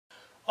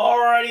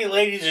Alrighty,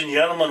 ladies and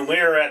gentlemen,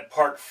 we're at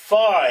part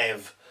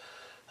 5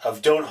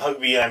 of Don't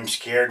Hug Me, I'm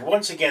Scared.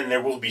 Once again,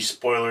 there will be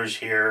spoilers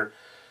here.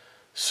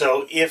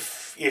 So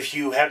if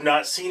you have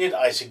not seen it,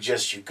 I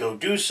suggest you go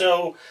do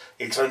so.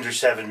 It's under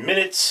 7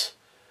 minutes.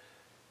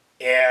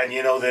 And,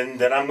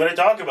 then I'm going to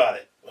talk about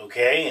it,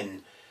 okay?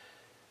 And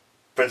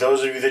for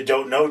those of you that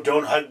don't know,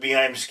 Don't Hug Me,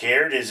 I'm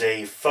Scared is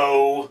a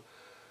faux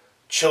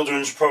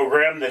children's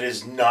program that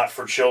is not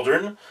for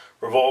children,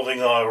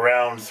 revolving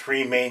around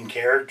 3 main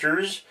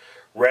characters.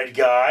 Red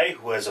guy,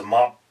 who has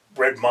a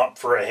red mop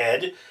for a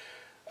head.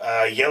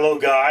 Yellow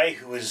guy,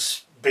 who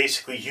is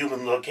basically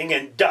human-looking.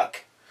 And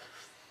Duck.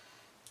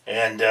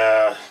 And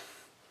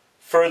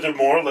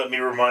furthermore, let me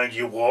remind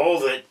you all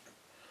that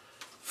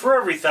for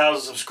every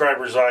 1,000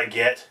 subscribers I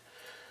get,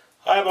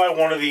 I buy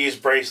one of these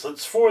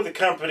bracelets from the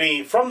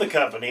company,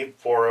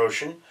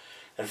 4Ocean.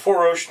 And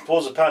 4Ocean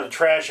pulls a pound of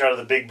trash out of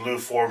the big blue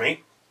for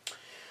me.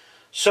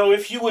 So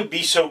if you would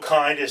be so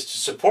kind as to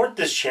support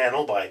this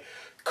channel by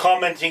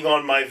commenting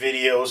on my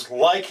videos,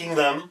 liking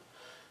them,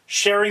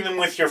 sharing them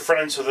with your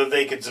friends so that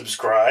they can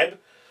subscribe,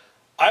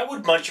 I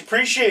would much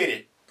appreciate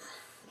it.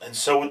 And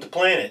so would the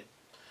planet.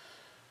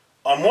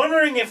 I'm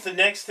wondering if the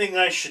next thing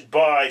I should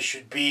buy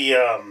should be,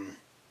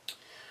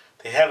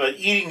 they have an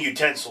eating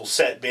utensil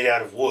set made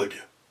out of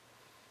wood.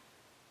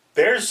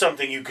 There's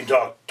something you can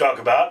talk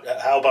about.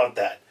 How about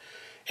that?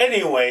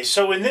 Anyway,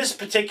 so in this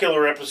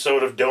particular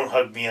episode of Don't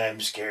Hug Me, I'm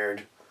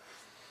Scared,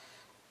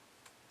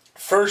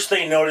 first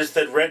they notice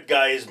that Red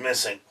guy is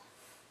missing.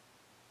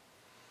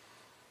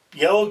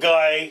 Yellow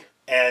guy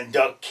and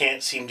Duck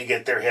can't seem to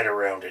get their head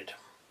around it.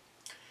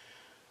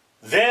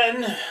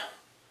 Then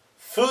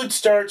Food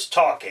starts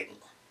talking.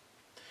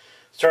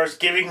 Starts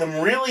giving them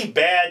really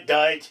bad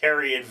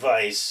dietary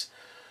advice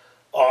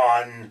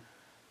on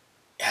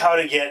how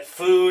to get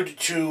food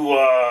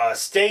to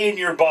stay in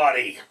your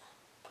body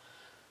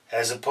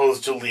as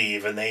opposed to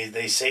leave. And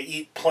they say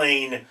eat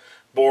plain,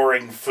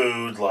 boring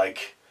food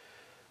like,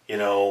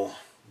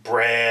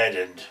 bread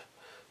and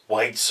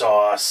white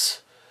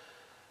sauce,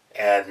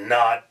 and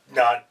not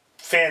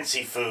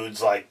fancy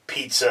foods like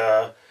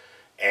pizza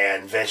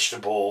and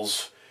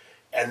vegetables.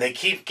 And they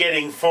keep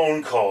getting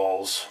phone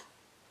calls.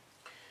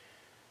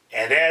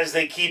 And as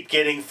they keep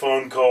getting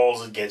phone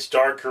calls, it gets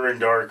darker and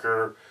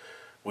darker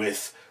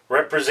with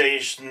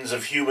representations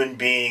of human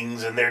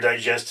beings and their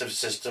digestive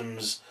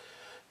systems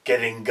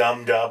getting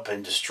gummed up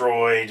and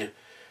destroyed,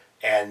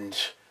 and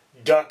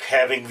Duck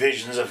having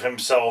visions of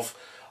himself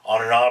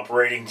on an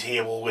operating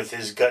table with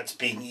his guts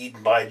being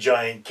eaten by a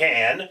giant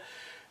can.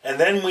 And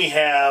then we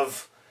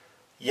have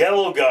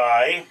Yellow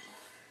guy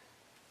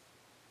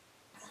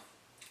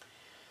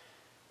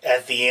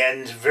at the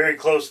end, very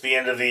close to the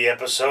end of the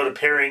episode,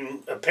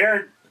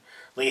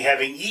 apparently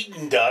having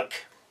eaten Duck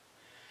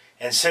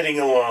and sitting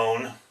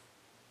alone.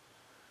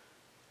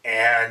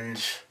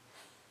 And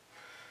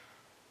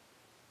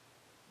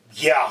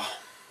yeah,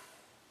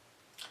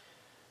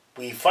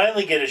 we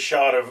finally get a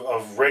shot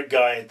of Red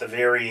guy at the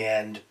very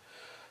end.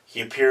 He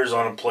appears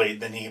on a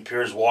plate, then he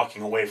appears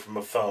walking away from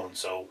a phone.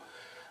 So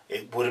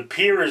it would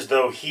appear as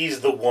though he's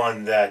the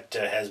one that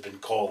has been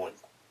calling.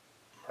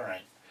 All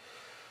right.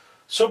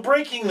 So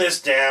breaking this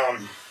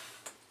down,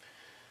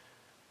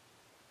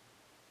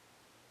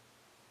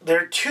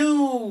 there are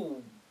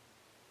 2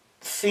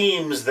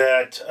 themes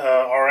that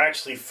are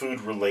actually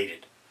food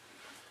related.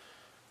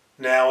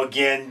 Now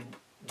again,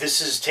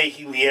 this is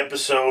taking the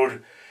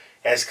episode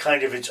as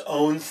kind of its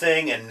own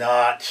thing and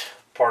not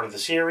part of the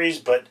series,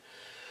 but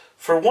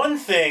for one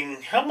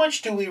thing, how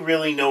much do we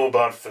really know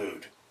about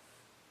food?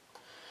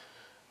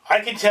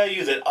 I can tell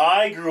you that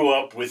I grew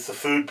up with the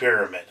food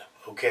pyramid,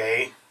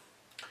 okay?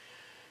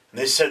 And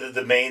they said that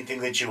the main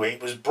thing that you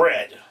ate was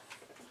bread.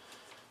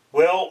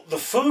 Well, the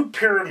food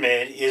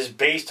pyramid is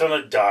based on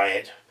a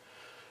diet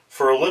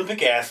for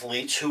Olympic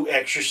athletes who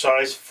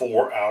exercise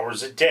 4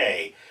 hours a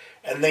day,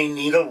 and they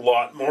need a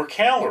lot more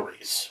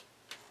calories.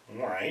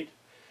 All right.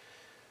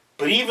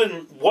 But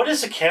even, what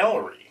is a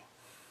calorie?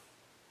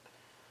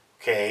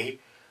 Okay,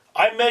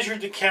 I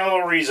measured the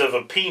calories of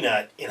a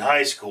peanut in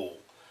high school.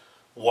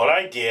 What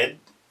I did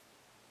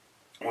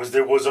was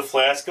there was a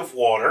flask of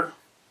water.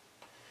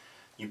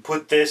 You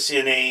put this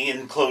in an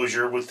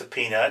enclosure with the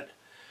peanut.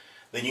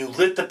 Then you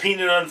lit the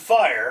peanut on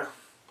fire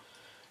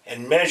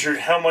and measured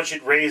how much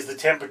it raised the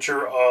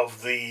temperature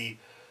of the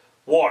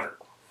water.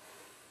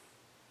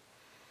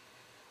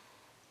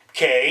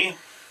 Okay.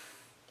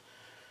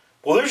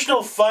 Well, there's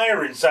no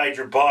fire inside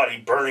your body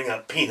burning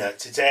up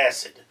peanuts. It's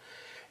acid.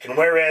 And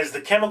whereas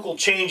the chemical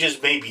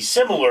changes may be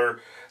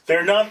similar,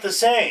 they're not the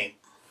same.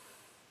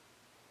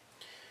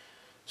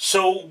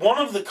 So one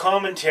of the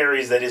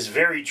commentaries that is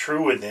very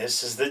true in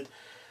this is that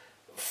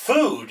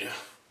food,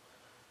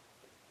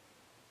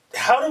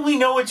 how do we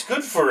know it's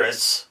good for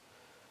us?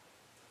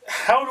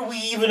 How do we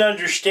even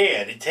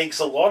understand? It takes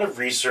a lot of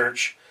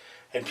research,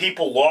 and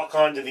people lock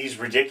onto these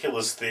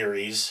ridiculous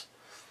theories.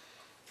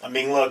 I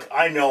mean, look,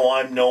 I know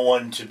I'm no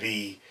one to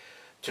be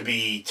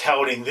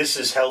touting this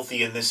is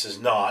healthy and this is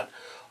not,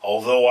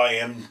 although I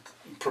am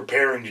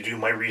preparing to do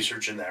my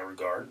research in that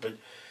regard. But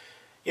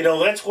You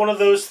know, that's one of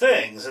those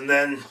things. And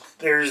then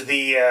there's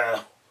the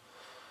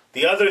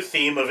other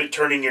theme of it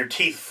turning your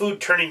teeth,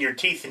 food turning your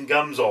teeth and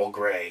gums all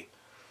gray.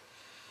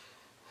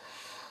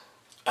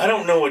 I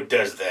don't know what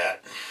does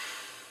that.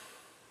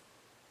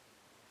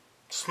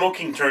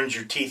 Smoking turns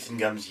your teeth and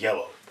gums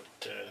yellow.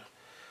 But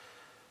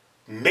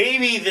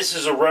maybe this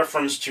is a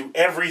reference to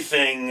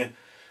everything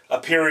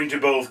appearing to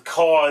both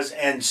cause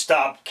and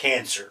stop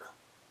cancer.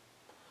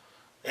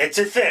 It's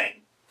a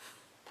thing.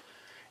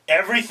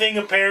 Everything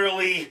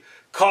apparently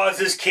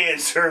causes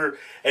cancer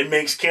and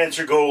makes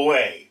cancer go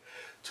away.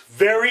 It's a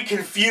very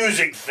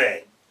confusing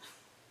thing.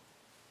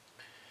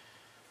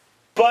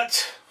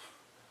 But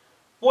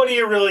what are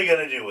you really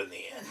going to do in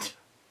the end?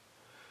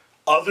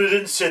 Other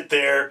than sit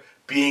there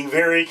being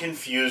very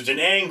confused and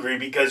angry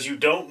because you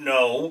don't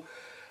know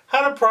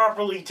how to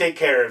properly take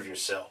care of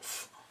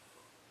yourself.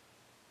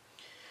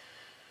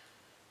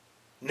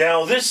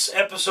 Now, this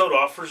episode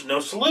offers no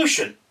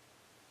solution.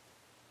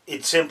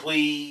 It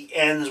simply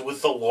ends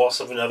with the loss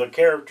of another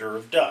character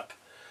of Duck.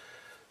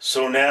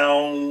 So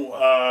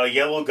now,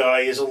 Yellow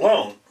Guy is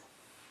alone.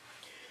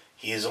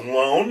 He is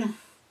alone.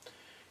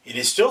 It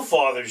is still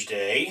Father's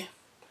Day,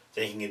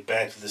 taking it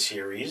back to the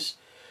series.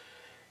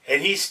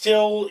 And he's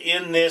still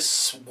in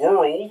this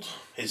world,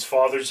 his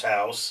father's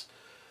house,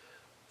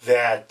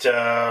 that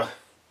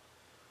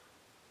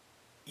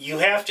you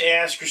have to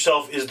ask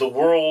yourself, is the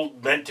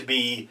world meant to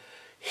be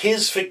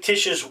his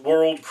fictitious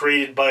world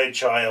created by a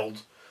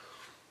child,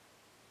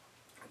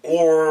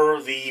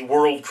 or the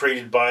world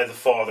created by the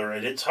father?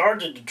 And it's hard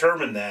to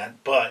determine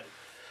that, but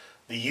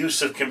the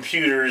use of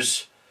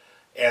computers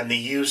and the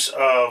use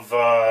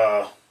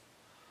of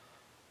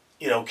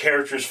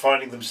characters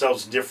finding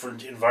themselves in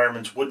different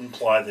environments would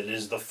imply that it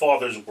is the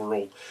father's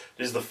world,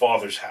 it is the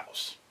father's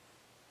house.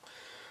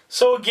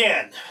 So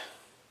again,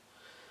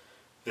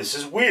 this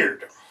is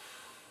weird.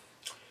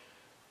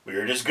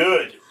 Weird is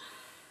good.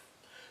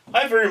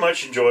 I very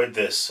much enjoyed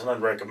this, and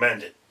I'd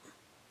recommend it.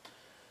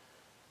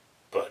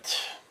 But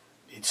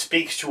it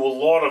speaks to a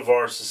lot of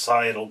our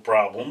societal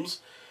problems,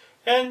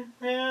 and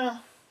yeah,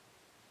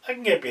 I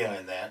can get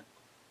behind that.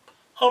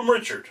 I'm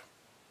Richard.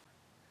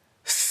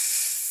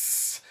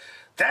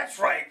 That's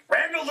right,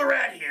 Randall the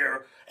Rat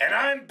here, and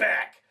I'm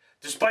back.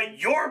 Despite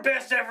your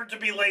best effort to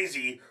be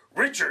lazy,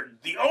 Richard,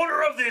 the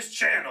owner of this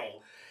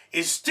channel,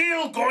 is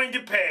still going to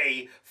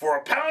pay for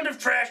a pound of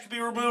trash to be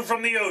removed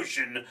from the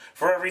ocean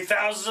for every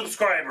 1,000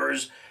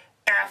 subscribers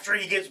after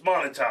he gets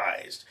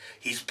monetized.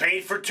 He's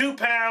paid for 2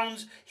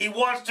 pounds, he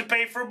wants to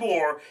pay for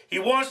more, he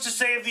wants to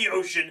save the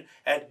ocean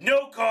at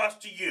no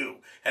cost to you.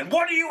 And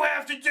what do you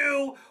have to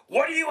do?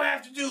 What do you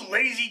have to do,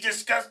 lazy,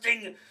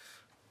 disgusting,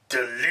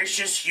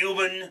 delicious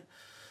human?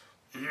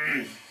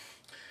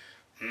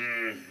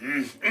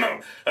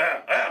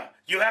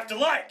 You have to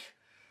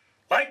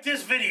like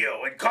this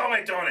video and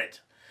comment on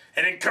it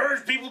and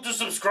encourage people to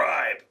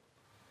subscribe.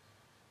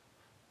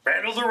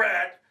 Randall the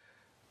Rat,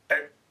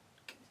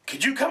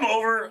 could you come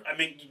over? I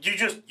mean,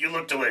 you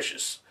look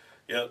delicious.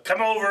 You know,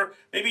 come over.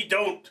 Maybe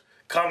don't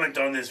comment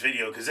on this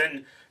video, because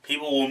then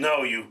people will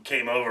know you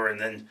came over, and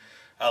then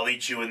I'll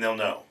eat you and they'll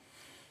know.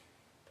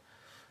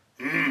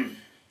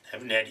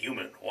 Haven't had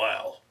human in a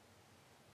while.